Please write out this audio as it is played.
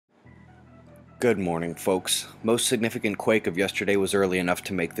Good morning, folks. Most significant quake of yesterday was early enough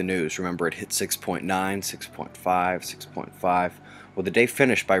to make the news. Remember, it hit 6.9, 6.5, 6.5. Well, the day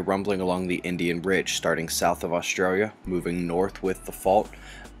finished by rumbling along the Indian Ridge, starting south of Australia, moving north with the fault,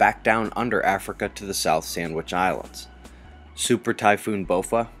 back down under Africa to the South Sandwich Islands. Super Typhoon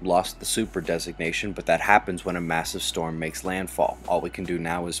Bopha lost the super designation, but that happens when a massive storm makes landfall. All we can do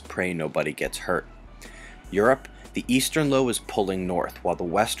now is pray nobody gets hurt. Europe, the eastern low is pulling north, while the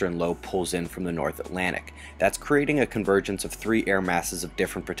western low pulls in from the North Atlantic. That's creating a convergence of three air masses of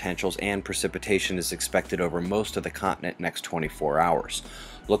different potentials, and precipitation is expected over most of the continent next 24 hours.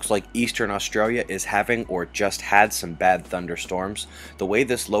 Looks like eastern Australia is having or just had some bad thunderstorms. The way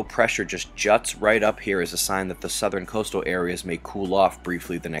this low pressure just juts right up here is a sign that the southern coastal areas may cool off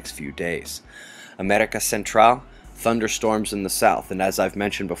briefly the next few days. America Central, thunderstorms in the south, and as I've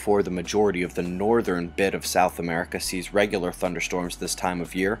mentioned before, the majority of the northern bit of South America sees regular thunderstorms this time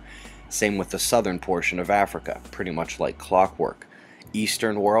of year. Same with the southern portion of Africa, pretty much like clockwork.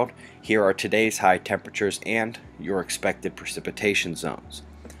 Eastern world, here are today's high temperatures and your expected precipitation zones.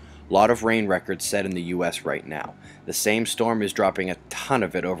 A lot of rain records set in the US right now. The same storm is dropping a ton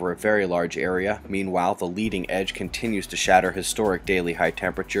of it over a very large area. Meanwhile, the leading edge continues to shatter historic daily high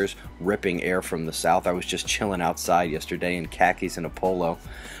temperatures, ripping air from the south. I was just chilling outside yesterday in khakis and a polo.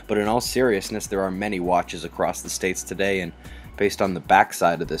 But in all seriousness, there are many watches across the states today, and based on the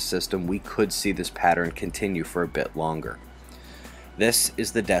backside of this system, we could see this pattern continue for a bit longer. This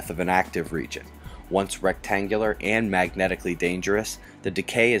is the death of an active region. Once rectangular and magnetically dangerous, the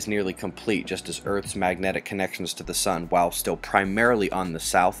decay is nearly complete, just as Earth's magnetic connections to the Sun, while still primarily on the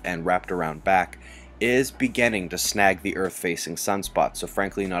south and wrapped around back, is beginning to snag the Earth-facing sunspots, so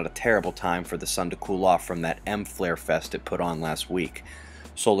frankly not a terrible time for the Sun to cool off from that flare fest it put on last week.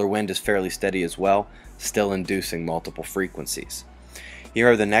 Solar wind is fairly steady as well, still inducing multiple frequencies. Here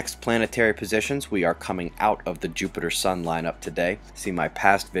are the next planetary positions. We are coming out of the Jupiter-Sun lineup today. See my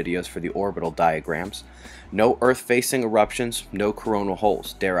past videos for the orbital diagrams. No Earth-facing eruptions, no coronal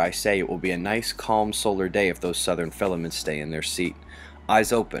holes. Dare I say, it will be a nice, calm solar day if those southern filaments stay in their seat.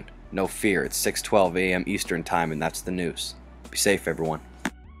 Eyes open, no fear. It's 6:12 a.m. Eastern Time, and that's the news. Be safe, everyone.